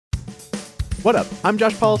What up? I'm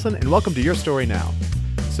Josh Paulson, and welcome to Your Story Now.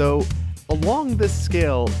 So, along this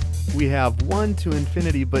scale, we have 1 to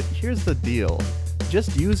infinity, but here's the deal.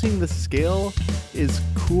 Just using the scale is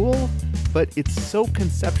cool, but it's so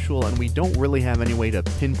conceptual, and we don't really have any way to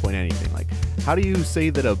pinpoint anything. Like, how do you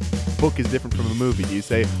say that a book is different from a movie? Do you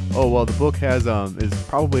say, oh, well, the book has is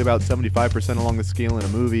probably about 75% along the scale, and a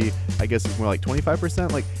movie, I guess, is more like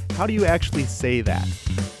 25%? Like, how do you actually say that?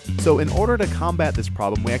 So in order to combat this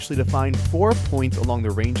problem, we actually define 4 points along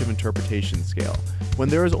the range of interpretation scale. When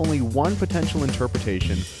there is only one potential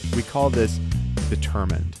interpretation, we call this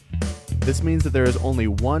determined. This means that there is only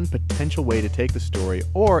one potential way to take the story,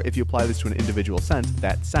 or if you apply this to an individual sense,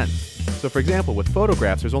 that sense. So for example, with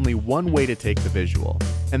photographs, there's only one way to take the visual.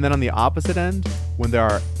 And then on the opposite end, when there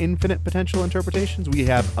are infinite potential interpretations, we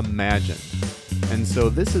have imagined. And so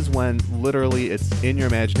this is when literally it's in your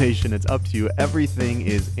imagination, it's up to you, everything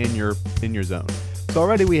is in your zone. So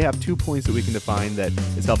already we have 2 points that we can define that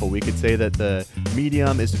is helpful. We could say that the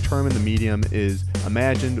medium is determined, the medium is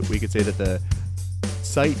imagined. We could say that the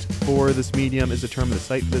site for this medium is determined, the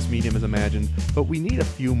site for this medium is imagined, but we need a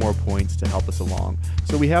few more points to help us along.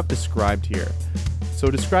 So we have described here. So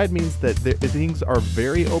described means that things are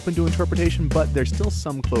very open to interpretation, but there's still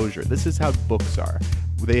some closure. This is how books are.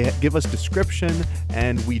 They give us description,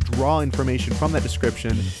 and we draw information from that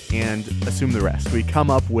description and assume the rest. We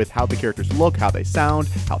come up with how the characters look, how they sound,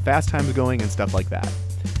 how fast time's going, and stuff like that.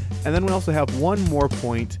 And then we also have one more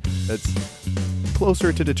point that's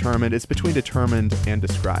closer to determined. It's between determined and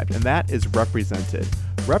described, and that is represented.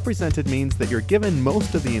 Represented means that you're given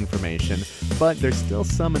most of the information, but there's still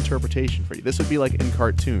some interpretation for you. This would be like in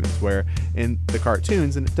cartoons, where in the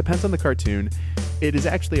cartoons, and it depends on the cartoon, it is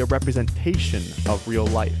actually a representation of real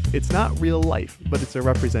life. It's not real life, but it's a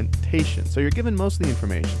representation. So you're given most of the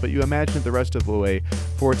information, but you imagine it the rest of the way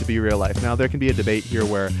for it to be real life. Now, there can be a debate here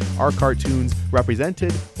where are cartoons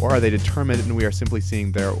represented, or are they determined and we are simply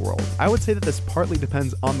seeing their world? I would say that this partly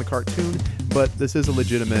depends on the cartoon, but this is a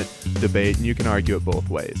legitimate debate, and you can argue it both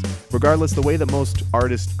ways. Regardless, the way that most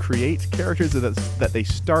artists create characters is that they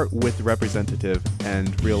start with representative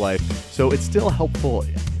and real life, so it's still helpful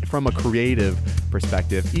from a creative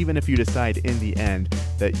perspective, even if you decide in the end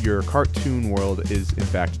that your cartoon world is in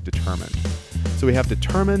fact determined. So we have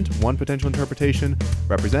determined, one potential interpretation,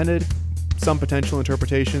 represented, some potential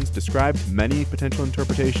interpretations, described, many potential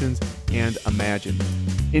interpretations, and imagined,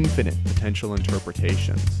 infinite potential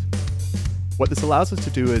interpretations. What this allows us to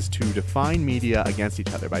do is to define media against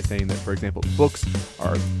each other by saying that, for example, books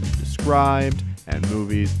are described and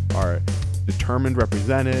movies are determined,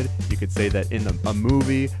 represented. You could say that in a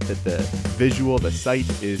movie that the visual, the site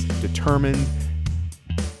is determined.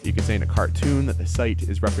 You could say in a cartoon that the site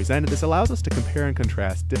is represented. This allows us to compare and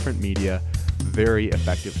contrast different media very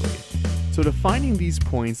effectively. So defining these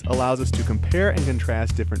points allows us to compare and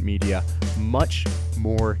contrast different media much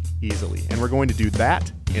more easily. And we're going to do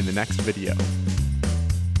that in the next video.